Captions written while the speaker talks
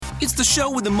It's the show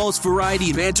with the most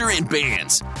variety, banter, and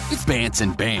bands. It's Bants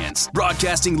and Bands,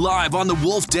 broadcasting live on the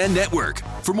Wolf Den Network.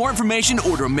 For more information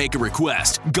or to make a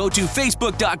request, go to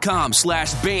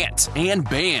facebook.com/Bants and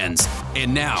Bands.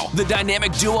 And now, the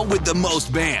dynamic duo with the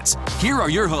most bands. Here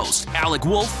are your hosts, Alec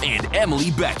Wolf and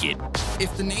Emily Beckett.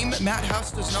 If the name Matt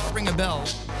House does not ring a bell,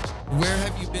 where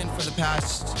have you been for the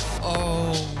past,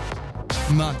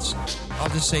 months? I'll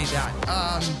just say that.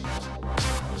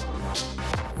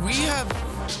 We have...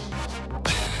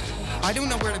 I don't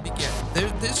know where to begin.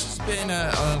 This has been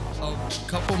a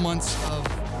couple months of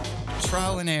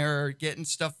trial and error,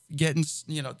 things,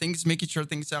 making sure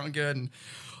things sound good and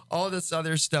all this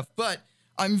other stuff. But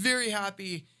I'm very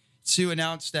happy to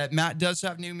announce that Matt does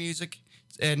have new music,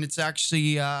 and it's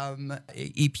actually an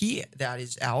EP that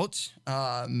is out.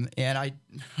 And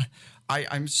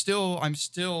I'm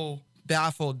still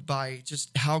baffled by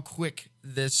just how quick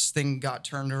this thing got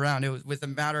turned around. It was with a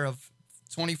matter of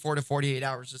 24 to 48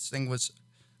 hours, this thing was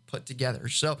put together.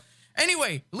 So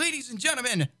anyway, ladies and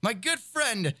gentlemen, my good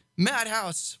friend, Matt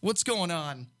House, what's going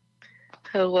on?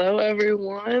 Hello,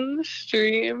 everyone.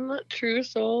 Stream True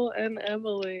Soul and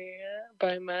Emily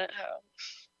by Matt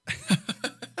House.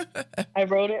 I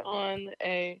wrote it on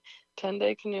a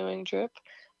 10-day canoeing trip,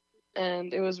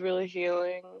 and it was really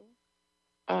healing.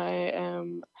 I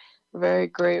am very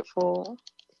grateful.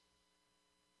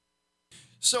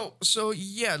 So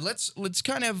yeah, let's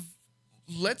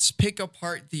pick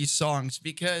apart these songs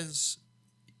because,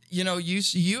 you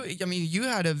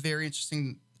had a very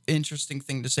interesting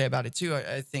thing to say about it too.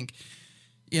 I think,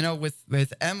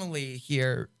 with Emily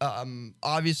here,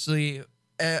 obviously,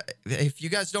 if you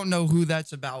guys don't know who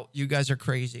that's about, you guys are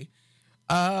crazy.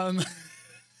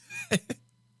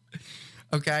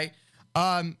 Okay.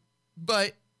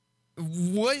 But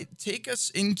take us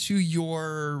into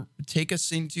your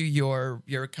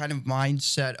kind of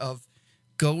mindset of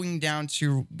going down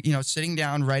to, sitting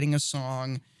down, writing a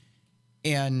song,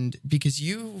 and because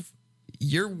your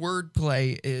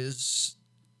wordplay is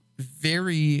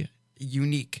very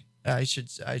unique, I should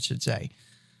say.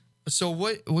 So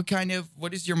what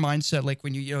is your mindset like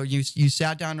when you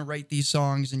sat down to write these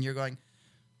songs and you're going,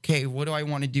 okay, what do I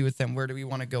want to do with them? Where do we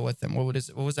want to go with them? What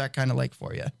was that kind of like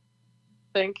for you?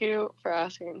 Thank you for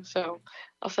asking. So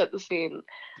I'll set the scene.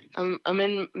 I'm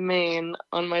in Maine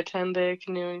on my 10-day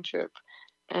canoeing trip,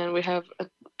 and we have a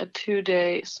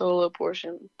 2-day solo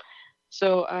portion.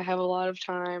 So I have a lot of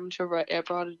time to write. I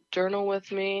brought a journal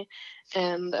with me,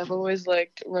 and I've always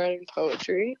liked writing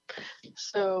poetry.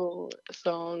 So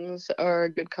songs are a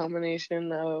good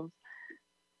combination of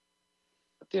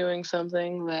doing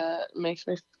something that makes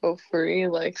me feel free,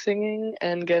 like singing,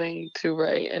 and getting to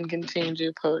write and continue to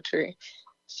do poetry.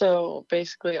 So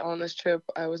basically on this trip,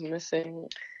 I was missing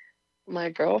my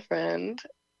girlfriend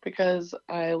because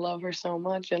I love her so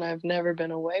much and I've never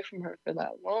been away from her for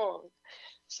that long.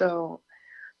 So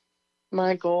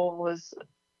my goal was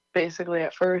basically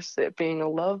at first it being a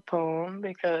love poem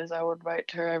because I would write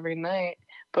to her every night.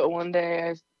 But one day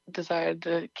I decided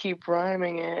to keep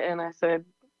rhyming it, and I said,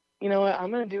 you know what,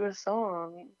 I'm going to do a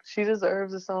song. She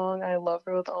deserves a song. I love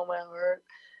her with all my heart.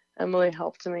 Emily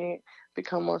helped me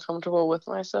become more comfortable with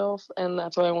myself, and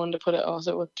that's why I wanted to put it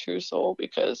also with True Soul,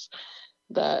 because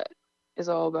that is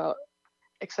all about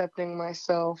accepting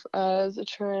myself as a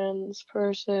trans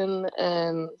person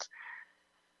and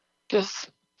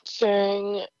just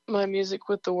sharing my music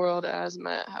with the world as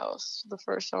Matt House. The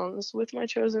first song is with my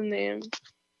chosen name.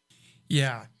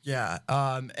 Yeah.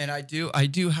 And I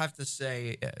do have to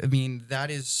say, I mean, that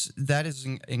is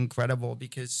incredible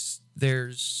because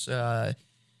there's,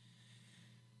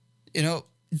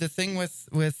 the thing with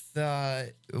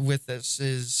this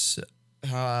is,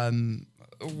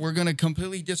 we're going to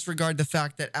completely disregard the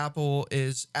fact that Apple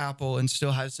is Apple and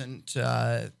still hasn't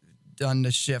done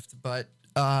the shift, but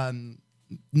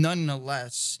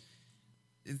nonetheless,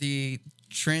 the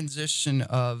transition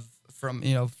from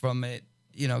it,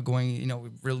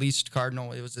 going, released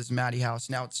Cardinal, it was as Matty House.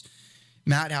 Now it's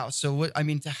Matt House. So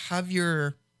to have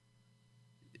your,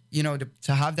 to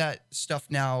have that stuff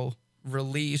now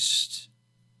released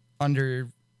under,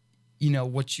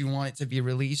 what you want it to be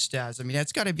released as,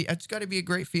 it's gotta be a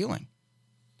great feeling.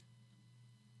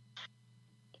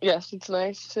 Yes, it's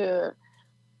nice to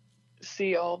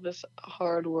see all this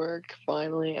hard work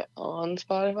finally on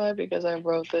Spotify because I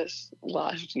wrote this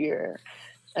last year.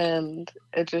 And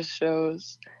it just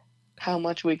shows how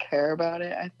much we care about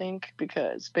it, I think,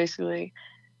 because basically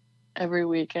every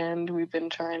weekend we've been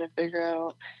trying to figure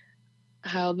out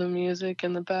how the music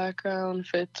in the background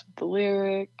fits with the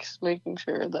lyrics, making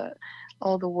sure that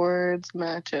all the words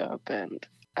match up, and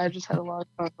I just had a lot of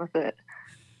fun with it.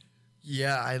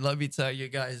 Yeah, let me tell you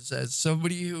guys, as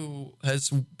somebody who has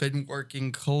been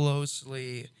working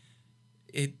closely,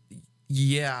 it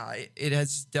it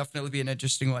has definitely been an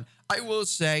interesting one. I will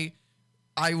say,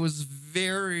 I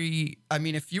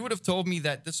mean, if you would have told me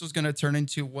that this was going to turn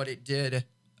into what it did,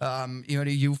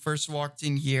 you first walked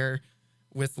in here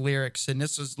with lyrics, and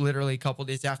this was literally a couple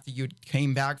days after you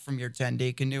came back from your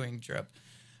 10-day canoeing trip.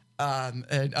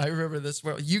 And I remember this.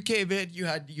 Well, you came in, you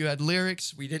had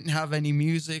lyrics. We didn't have any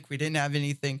music. We didn't have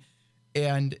anything,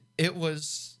 and it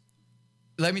was.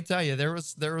 Let me tell you, there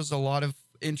was a lot of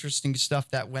interesting stuff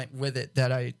that went with it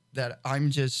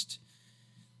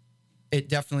it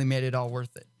definitely made it all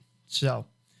worth it. So,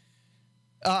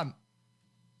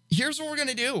 here's what we're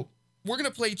gonna do. We're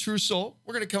gonna play True Soul.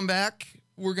 We're gonna come back.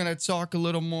 We're gonna talk a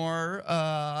little more.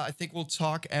 I think we'll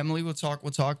talk, Emily. We'll talk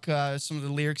some of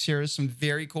the lyrics here. Some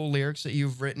very cool lyrics that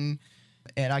you've written,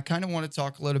 and I kind of want to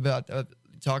talk a little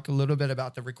bit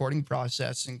about the recording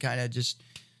process and kind of just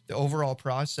the overall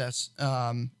process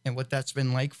and what that's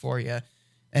been like for you.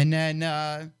 And then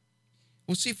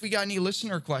we'll see if we got any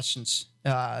listener questions.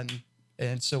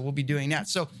 And so we'll be doing that.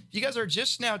 So if you guys are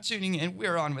just now tuning in,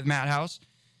 we're on with Madhouse.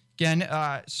 Again,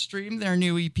 stream their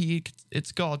new EP.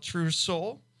 It's called True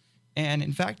Soul. And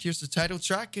in fact, here's the title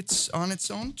track. It's on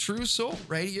its own, True Soul,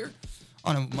 right here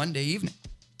on a Monday evening.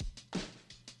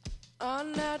 Our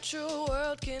natural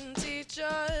world can teach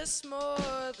us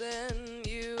more than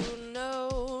you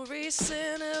know.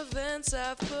 Recent events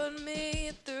have put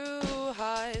me through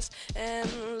highs and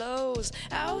lows.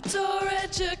 Outdoor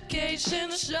education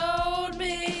showed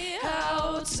me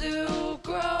how to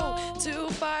grow. 2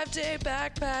 5-day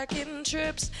backpacking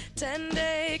trips,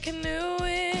 10-day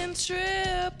canoeing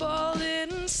trip, all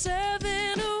in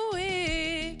 7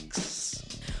 weeks.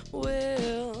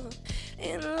 Will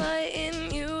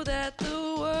enlighten you that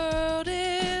the world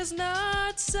is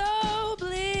not so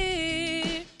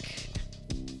bleak.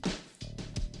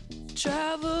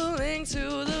 Traveling to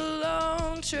the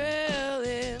long trail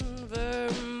in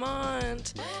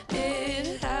Vermont,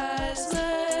 it has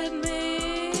led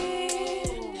me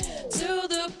to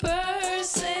the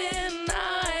person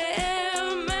I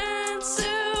am meant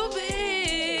to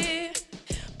be,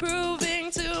 proving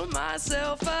to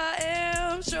myself I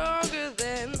am stronger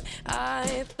than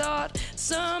I thought.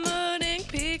 Summiting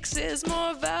peaks is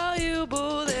more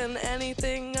valuable than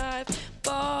anything I've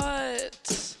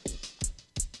bought.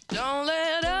 Don't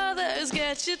let others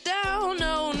get you down,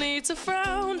 no need to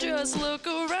frown, just look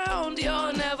around,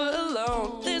 you're never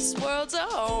alone. This world's a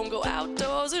home, go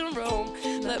outdoors and roam.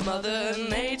 Let Mother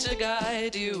Nature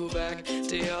guide you back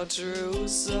to your true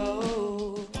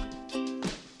soul.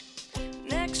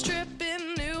 Next trip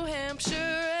in New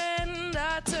Hampshire and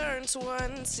I turn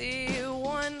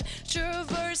 21,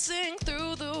 traversing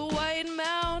through the White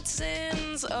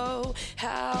Mountains. Oh,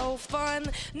 how fun!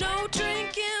 No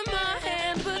drink in my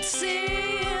hand, but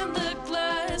seeing the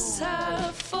glass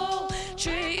half full.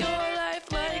 Treat your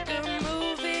life like a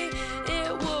movie;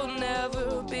 it will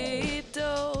never be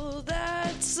dull.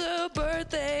 That's a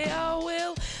birthday I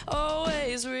will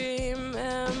always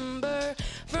remember.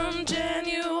 From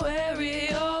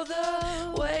January all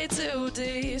the way to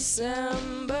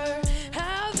December,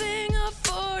 having a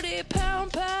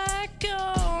 40-pound pack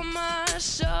on my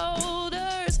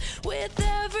shoulders, with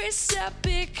every step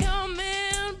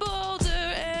becoming bolder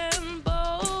and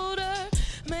bolder,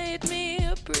 made me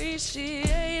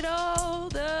appreciate all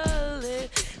the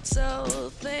little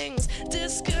things.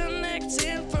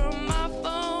 Disconnecting from my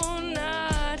phone,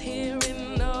 not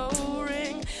hearing no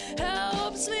ring,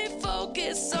 helps me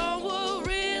focus on what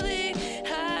really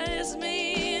has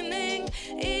meaning.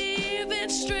 Even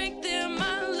strength in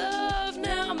my love,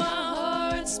 now my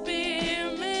heart's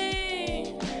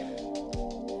beaming.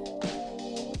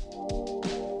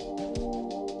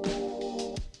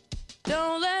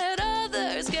 Don't let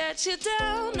others get you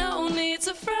down, no need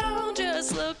to frown,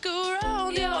 just look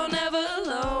around, you're never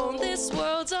alone. This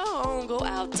world's a home, go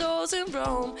outdoors and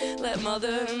roam. Let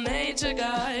Mother Nature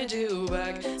guide you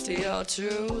back to your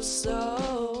true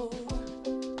soul.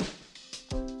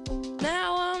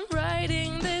 Now I'm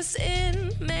writing this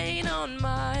in Maine on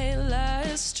my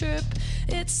last trip.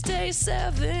 It's day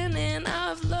 7 and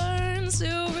I've learned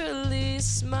to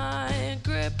release my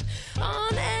grip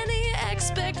on any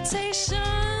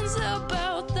expectations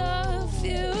about the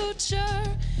future.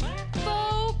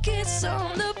 Focus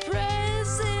on the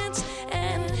present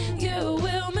and you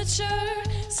will mature.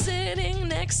 Sitting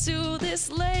next to this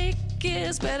lake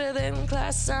is better than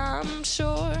class, I'm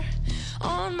sure.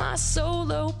 On my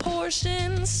solo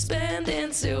portion,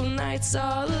 spending 2 nights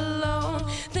all alone,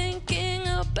 thinking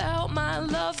about my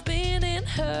love being in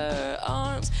her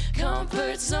arms.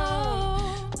 comfort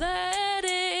zone,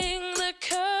 letting the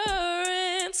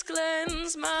currents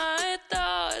cleanse my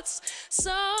thoughts.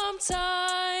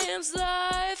 Sometimes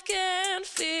life can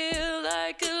feel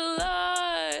like a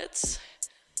lot,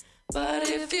 but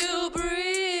if you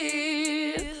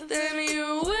breathe, then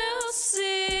you will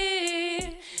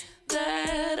see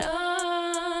that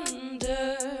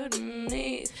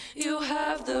underneath you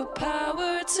have the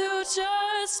power to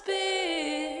just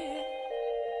be.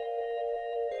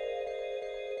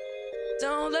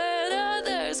 Don't let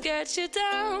others get you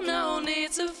down, no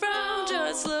need to frown,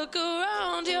 just look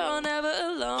around, you're never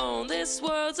alone. This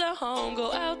world's a home,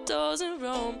 go outdoors and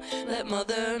roam. Let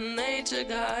Mother Nature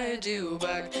guide you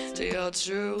back to your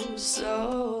true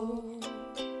soul.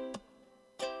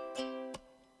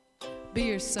 Be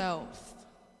yourself.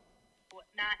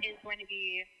 Matt is going to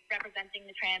be representing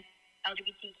the trans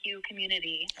LGBTQ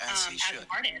community As he as should. an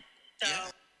artist. So. Yeah.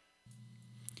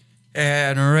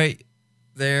 And all right.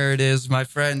 There it is, my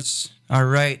friends. All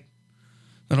right.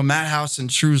 Little Madhouse and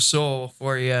True Soul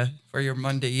for you for your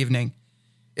Monday evening.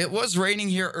 It was raining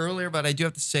here earlier, but I do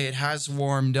have to say it has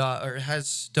warmed up, or it has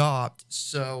stopped.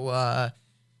 So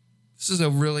this is a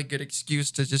really good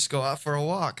excuse to just go out for a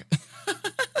walk.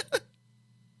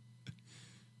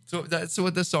 So that's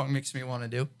what this song makes me want to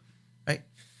do. Right?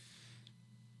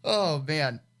 Oh,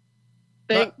 man.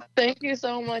 Thank you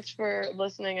so much for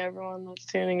listening, everyone that's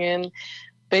tuning in.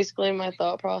 Basically, my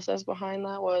thought process behind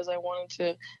that was I wanted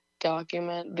to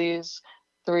document these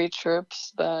 3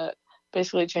 trips that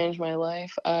basically changed my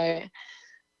life. I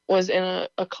was in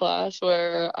a class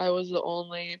where I was the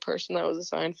only person that was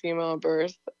assigned female at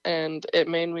birth, and it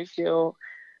made me feel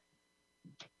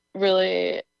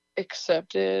really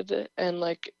accepted and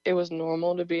like it was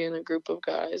normal to be in a group of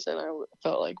guys, and I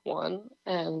felt like one.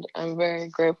 And I'm very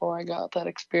grateful I got that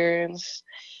experience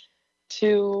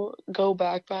to go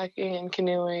backpacking and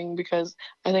canoeing, because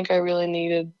I think I really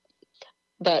needed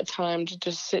that time to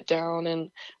just sit down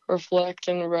and reflect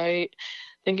and write,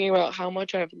 thinking about how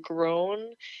much I've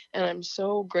grown. And I'm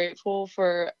so grateful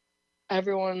for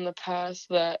everyone in the past.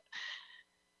 That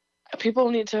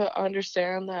people need to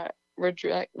understand that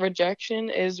rejection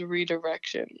is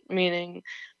redirection, meaning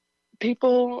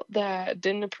people that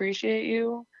didn't appreciate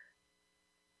you,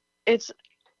 it's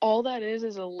all that is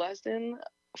a lesson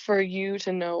for you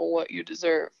to know what you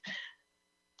deserve.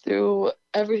 Through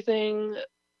everything,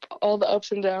 all the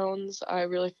ups and downs, I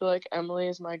really feel like Emily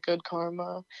is my good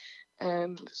karma,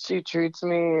 and she treats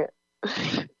me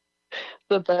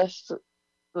the best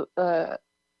I've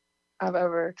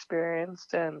ever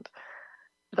experienced. And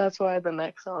that's why the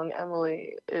next song,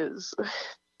 Emily, is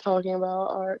talking about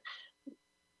our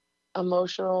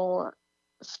emotional,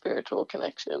 spiritual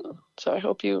connection. So I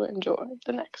hope you enjoy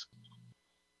the next.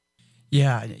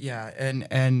 Yeah.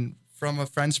 And from a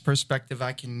friend's perspective,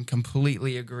 I can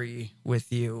completely agree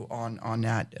with you on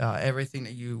that. Everything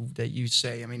that you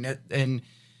say. I mean, and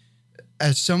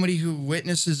as somebody who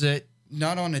witnesses it,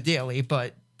 not on a daily,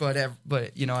 but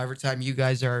you know, every time you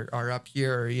guys are up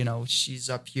here, you know, she's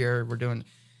up here, we're doing,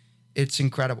 it's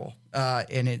incredible.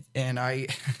 And I,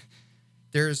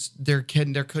 there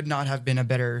could not have been a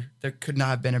better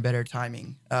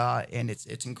timing. And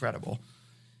it's incredible.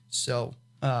 So,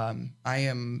 I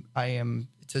am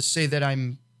to say that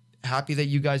I'm happy that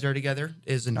you guys are together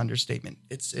is an understatement.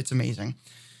 It's amazing.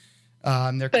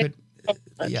 There could,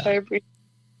 yeah. I appreciate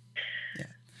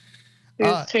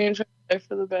it's changed my life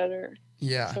for the better.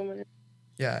 Yeah. So many.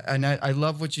 Yeah. And I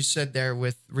love what you said there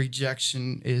with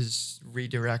rejection is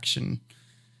redirection.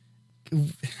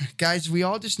 Guys, we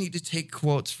all just need to take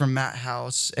quotes from Matt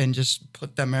House and just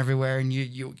put them everywhere, and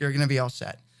you're going to be all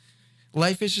set.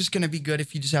 Life is just going to be good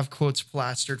if you just have quotes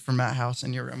plastered from Matt House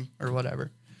in your room or whatever.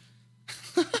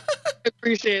 I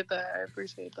appreciate that.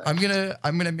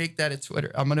 I'm gonna make that a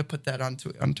Twitter. I'm gonna put that on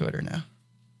Twitter now.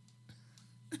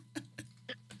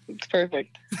 It's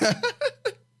perfect.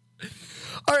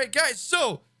 All right, guys.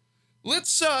 So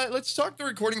let's talk the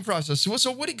recording process.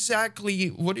 So what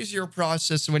is your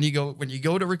process when you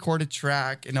go to record a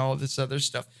track and all this other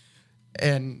stuff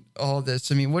and all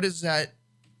this? I mean, what is that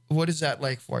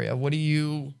like for you? What do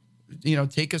you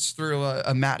take us through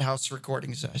a Matt House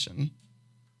recording session?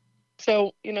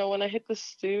 So, when I hit the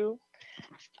stew,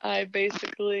 I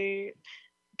basically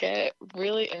get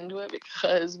really into it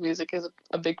because music is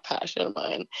a big passion of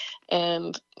mine.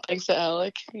 And thanks to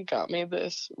Alec, he got me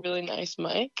this really nice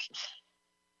mic.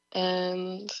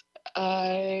 And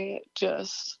I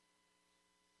just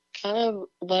kind of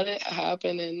let it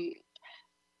happen, and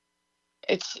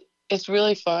it's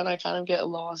really fun. I kind of get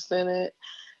lost in it.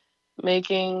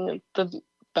 Making the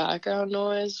background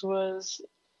noise was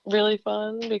really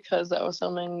fun because that was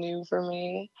something new for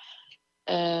me,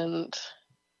 and it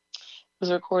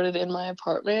was recorded in my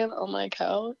apartment on my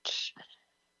couch.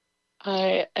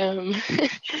 I am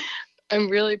I'm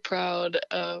really proud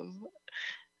of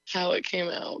how it came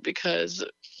out because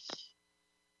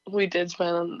we did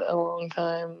spend a long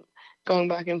time going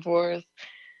back and forth,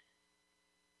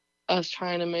 us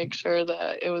trying to make sure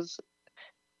that it was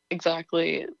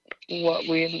exactly what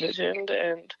we envisioned,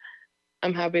 and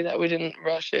I'm happy that we didn't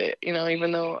rush it,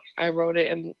 even though I wrote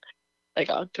it in like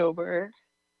October,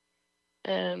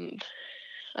 and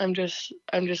I'm just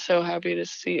so happy to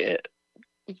see it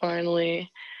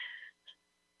finally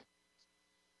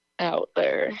out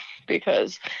there,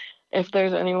 because if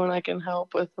there's anyone I can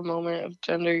help with the moment of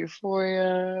gender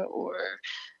euphoria, or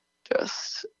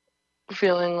just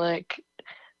feeling like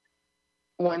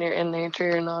when you're in nature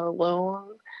you're not alone,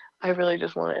 I really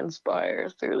just want to inspire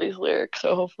through these lyrics,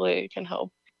 so hopefully it can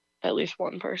help at least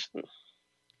one person.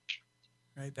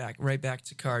 Right back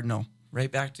to Cardinal.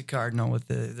 Right back to Cardinal with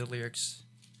the lyrics,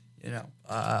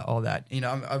 all that.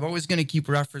 I'm always going to keep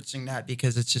referencing that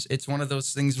because it's one of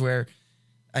those things where,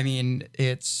 I mean,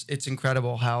 it's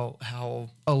incredible how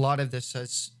a lot of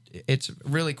this it's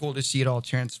really cool to see it all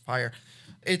transpire.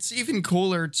 It's even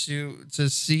cooler to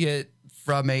see it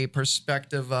from a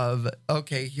perspective of,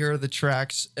 okay, here are the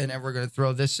tracks, and then we're going to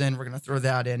throw this in, we're going to throw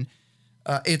that in.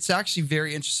 It's actually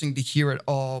very interesting to hear it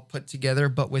all put together,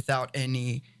 but without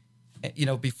any,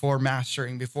 before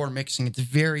mastering, before mixing. It's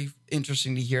very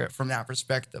interesting to hear it from that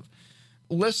perspective.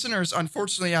 Listeners,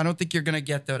 unfortunately, I don't think you're going to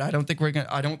get that. I don't think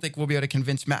we'll be able to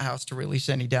convince Matt House to release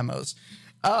any demos.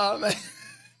 The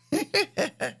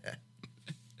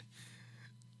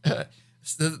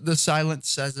silence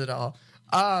says it all.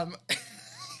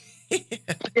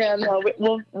 Yeah, no,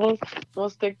 we'll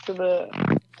stick to the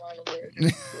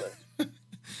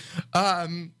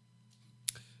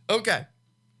Okay.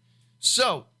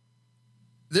 So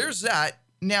there's that.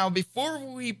 Now, before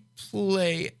we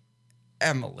play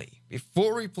Emily,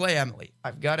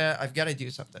 I've gotta do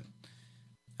something.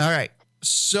 All right.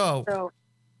 So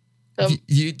do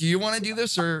you want to do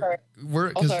this, or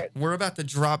we're about to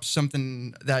drop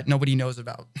something that nobody knows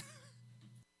about?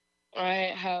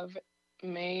 I have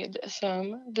made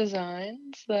some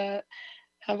designs that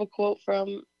have a quote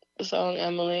from the song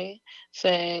Emily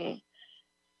saying,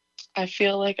 "I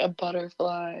feel like a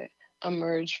butterfly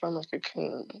emerged from a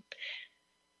cocoon."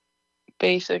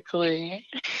 Basically,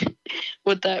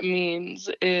 what that means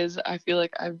is I feel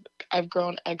like I've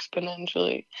grown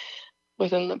exponentially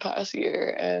within the past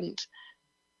year, and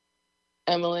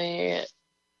Emily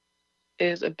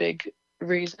is a big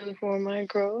reason for my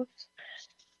growth.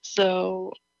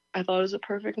 So I thought it was a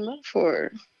perfect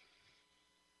metaphor.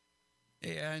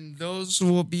 And those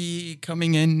will be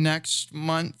coming in next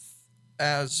month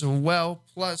as well.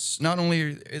 Plus, not only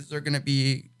is there going to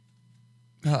be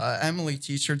Emily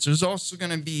t-shirts, there's also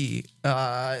going to be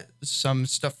some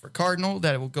stuff for Cardinal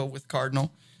that will go with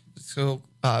Cardinal. So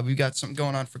we got something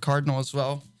going on for Cardinal as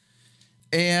well.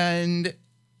 And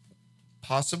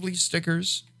possibly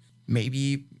stickers.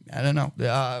 Maybe, I don't know.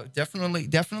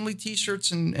 Definitely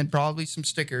t-shirts and probably some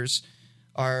stickers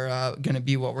are going to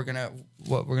be what we're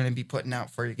going to be putting out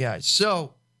for you guys.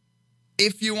 So,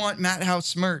 if you want Matt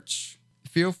House merch,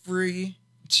 feel free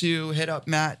to hit up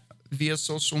Matt via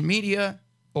social media,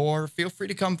 or feel free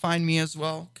to come find me as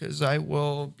well, because I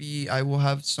will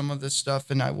have some of this stuff,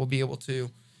 and I will be able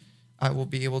to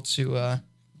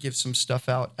give some stuff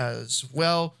out as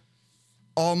well.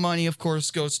 All money, of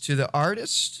course, goes to the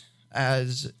artist,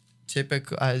 as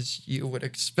typical as you would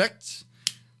expect,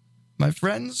 my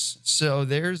friends. So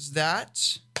there's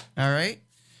that. All right.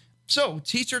 So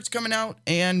t-shirts coming out,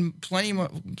 and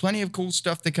plenty of cool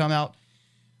stuff to come out.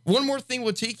 One more thing,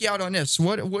 we'll take you out on this.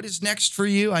 What is next for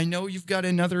you? I know you've got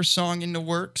another song in the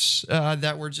works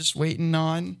that we're just waiting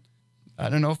on. I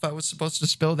don't know if I was supposed to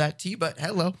spill that tea, but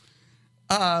hello.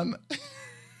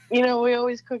 We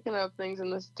always cooking up things in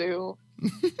the stew.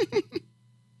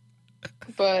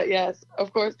 But yes,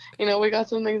 of course, we got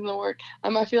some things in the work.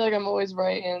 I feel like I'm always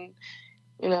writing.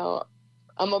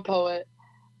 I'm a poet,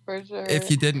 for sure.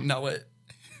 If you didn't know it.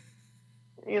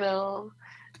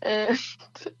 And I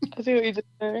see what you did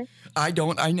there.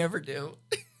 I never do.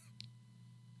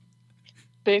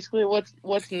 Basically,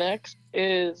 what's next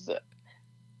is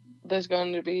there's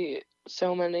going to be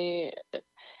so many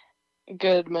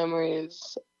good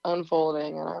memories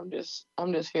unfolding, and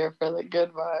I'm just here for the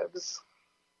good vibes.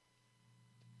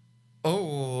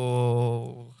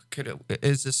 Oh,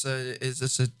 is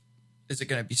it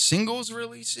going to be singles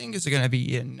releasing? Is it going to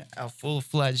be in a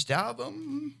full-fledged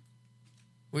album?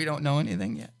 We don't know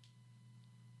anything yet.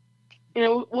 You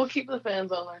know, we'll keep the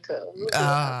fans on their toes. We'll see what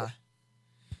happens.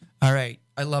 All right.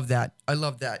 I love that. I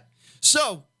love that.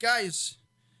 So, guys,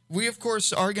 we of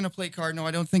course are gonna play Cardinal.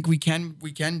 I don't think we can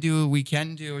do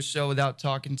a show without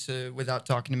talking to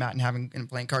Matt and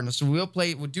playing Cardinal. So we'll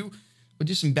do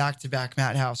some back-to-back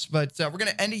Matt House. But we're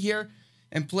gonna end it here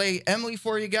and play Emily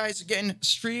for you guys. Again,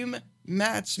 stream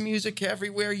Matt's music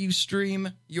everywhere you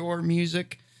stream your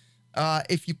music.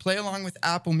 If you play along with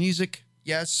Apple Music,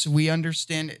 yes, we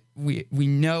understand it. We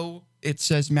know it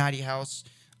says Matty House.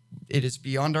 It is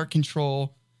beyond our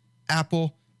control.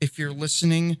 Apple, if you're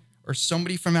listening or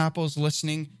somebody from Apple is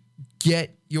listening,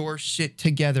 get your shit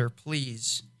together,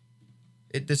 please.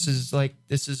 This is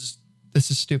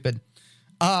stupid.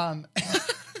 That's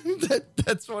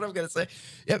what I'm gonna say.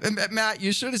 Yeah, Matt,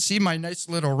 you should have seen my nice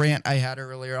little rant I had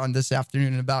earlier on this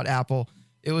afternoon about Apple.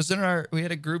 It was we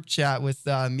had a group chat with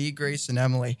me, Grace, and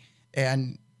Emily,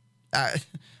 and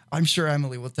I'm sure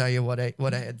Emily will tell you what I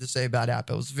had to say about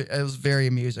Apple. It was very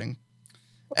amusing.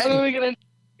 What are we gonna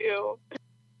do?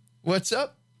 What's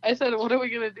up? I said, what are we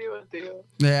gonna do with you?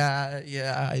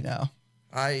 Yeah, I know.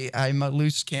 I'm a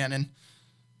loose cannon.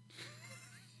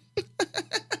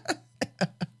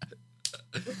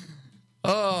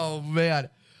 Oh man!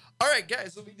 All right,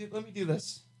 guys, let me do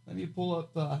this. Let me pull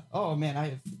up. Oh man, I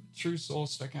have True Soul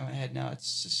stuck in my head now.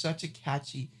 It's just such a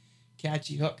catchy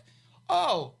hook.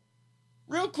 Oh,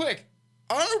 real quick,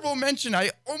 honorable mention.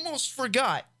 I almost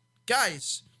forgot,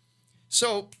 guys.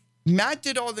 So Matt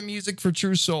did all the music for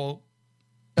True Soul,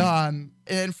 and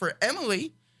for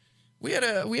Emily, we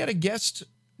had a guest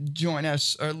join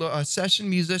us, or a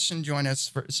session musician join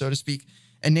us, so to speak.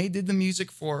 And they did the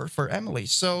music for Emily.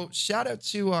 So shout out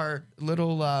to our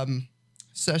little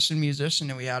session musician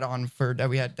that we had on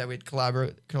that we'd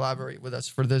collaborate with us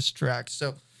for this track.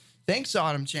 So thanks,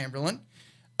 Autumn Chamberlain.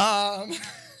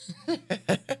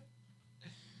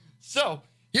 So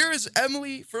here is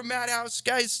Emily from Madhouse,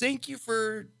 guys. Thank you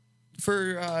for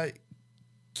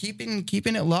keeping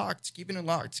it locked.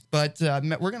 But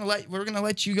we're gonna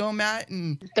let you go, Matt.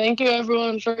 And thank you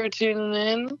everyone for tuning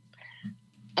in.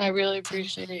 I really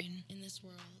appreciate it. In this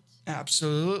world.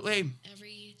 Absolutely.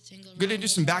 Every single We're gonna do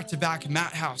some back-to-back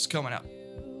Matt House coming up.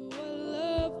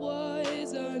 Love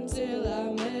was until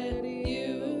I met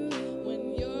you.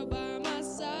 When you're by my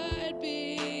side,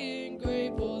 being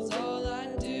grateful's all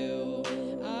I do.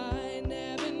 I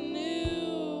never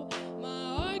knew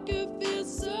my heart could feel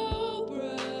so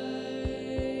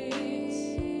bright.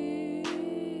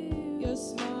 Your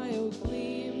smile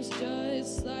gleams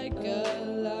just like a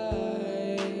light.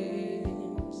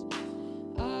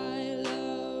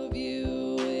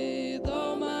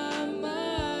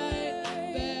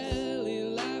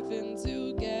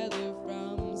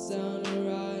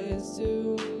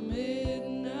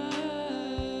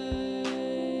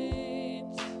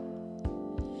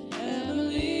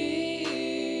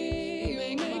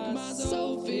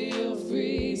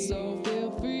 So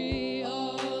feel free,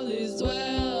 all is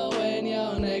well when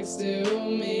you're next to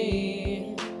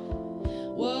me.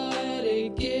 What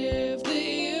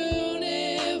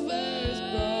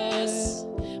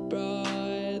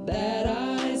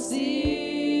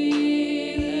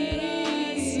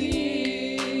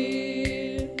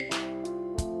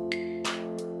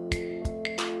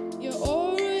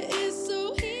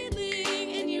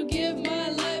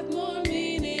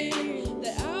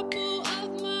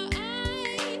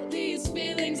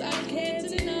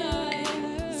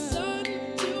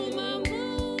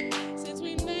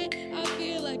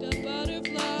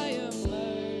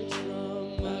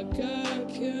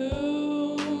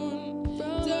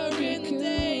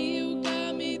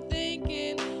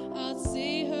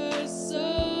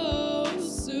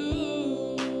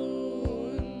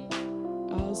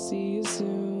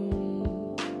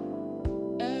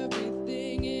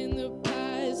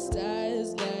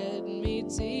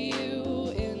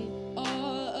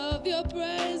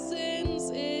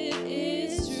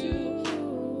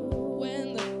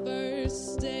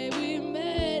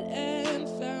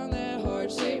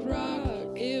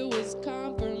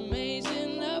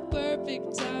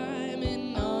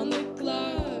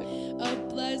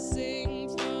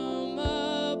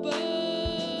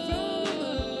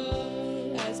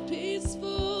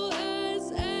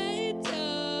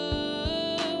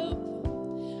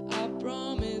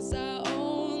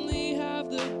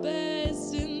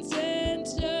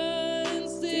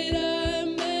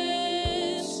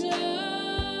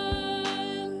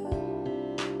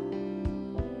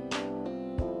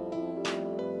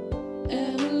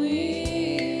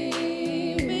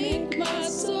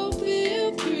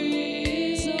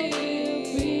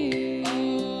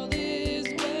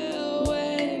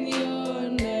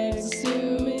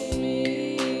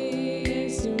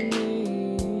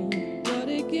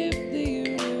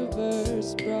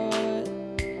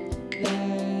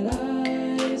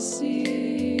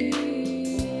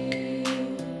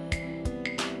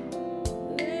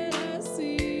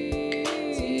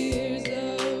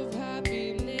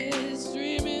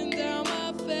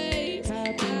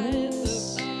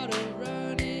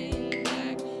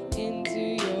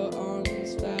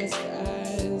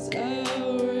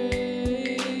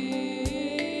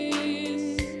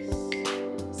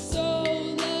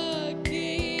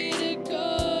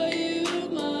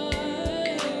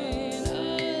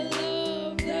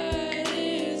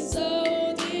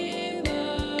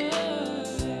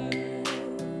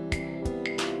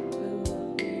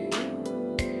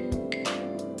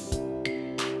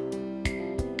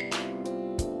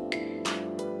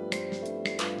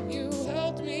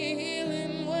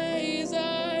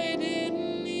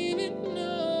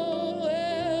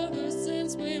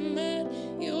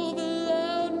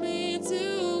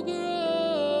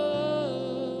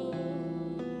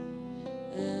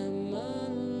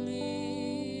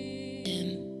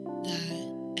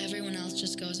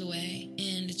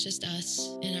it's just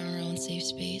us in our own safe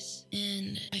space.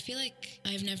 And I feel like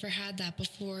I've never had that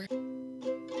before.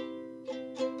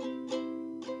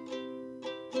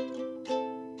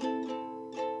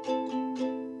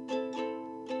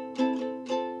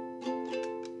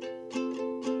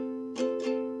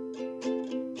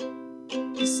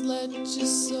 Just let your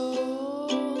soul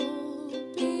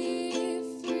be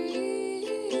free,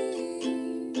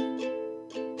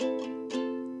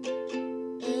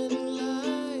 and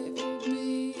life will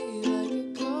be like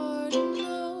a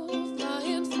cardinal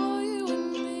flying for you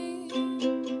and me.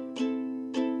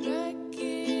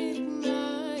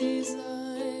 Recognize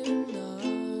I'm not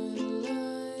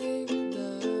like the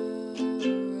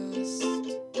rest.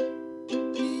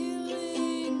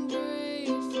 Feeling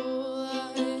grateful, I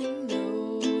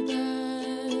know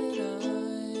that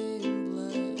I'm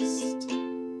blessed.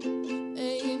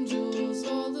 Angels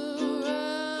all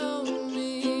around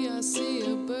me, I see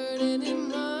a bird and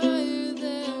admire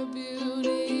their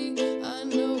beauty. I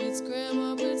know it's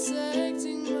grandma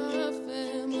protecting my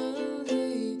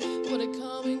family. What a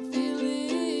calming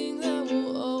feeling that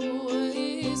will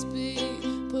always be.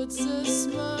 Puts a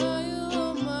smile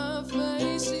on my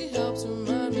face. She helps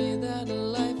remind me that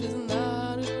life is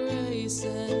not a race,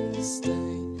 and to stay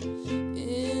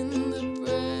in the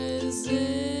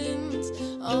present,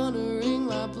 honoring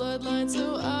my bloodline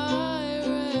so I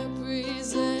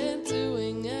represent,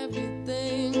 doing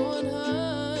everything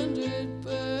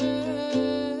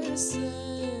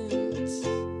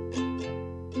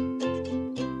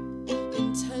 100%.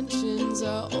 Intentions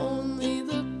are only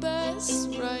the best,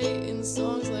 writing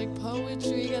songs like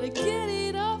poetry, gotta get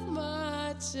it off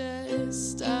my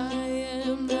chest. I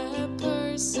am that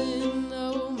person,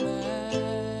 no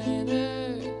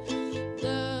matter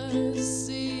the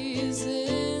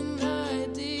season. I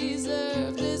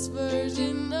deserve this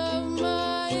version of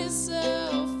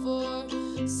myself for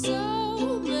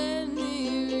so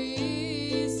many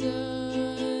reasons.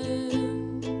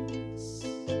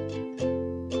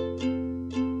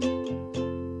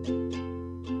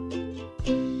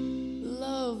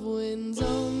 Love wins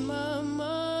on my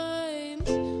mind.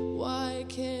 Why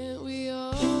can't we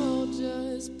all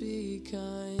just be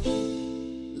kind?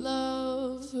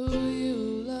 Love who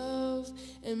you love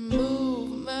and move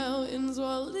mountains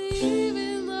while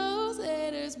leaving those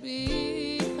haters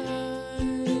behind.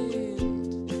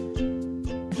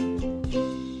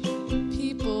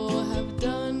 People have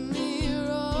done me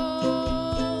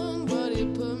wrong, but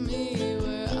it put me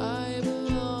where I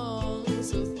belong.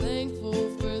 So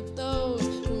thankful for those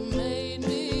who made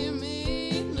me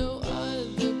me. No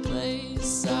other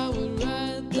place I would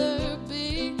rather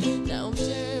be. Now I'm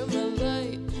sharing my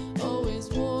light, always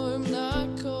warm,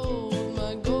 not cold.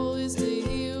 My goal is to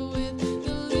heal with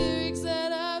the lyrics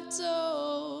that I've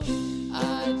told.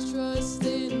 I trust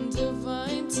in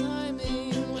divine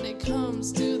timing when it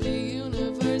comes to the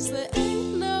universe. There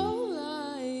ain't no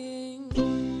lying.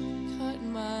 Cut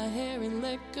my hair and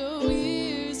let go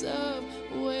years of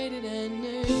weighted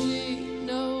energy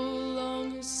no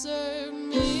longer serve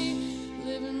me.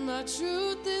 Living my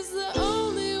truth is the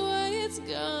only way it's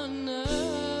gonna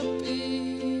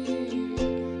be.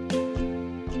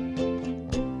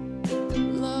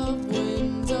 Love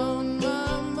wins on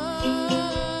my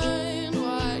mind.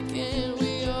 Why can't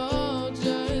we all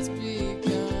just be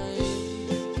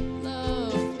kind?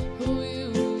 Love who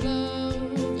you love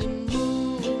and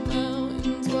move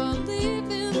mountains while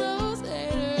leaving those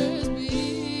haters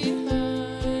behind.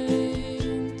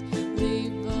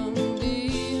 Leave them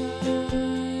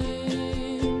behind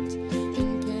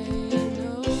and pay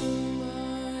no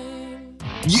mind.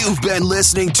 You've been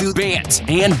listening to Bants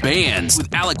and Bands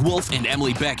with Alec Wolf and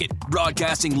Emily Beckett,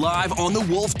 broadcasting live on the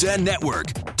Wolf Den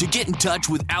Network. To get in touch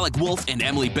with Alec Wolf and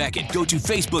Emily Beckett, go to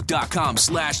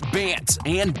facebook.com/Bants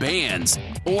and Bands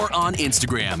or on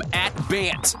Instagram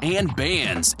 @Bants and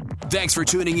Bands. Thanks for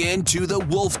tuning in to the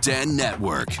Wolf Den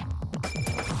Network.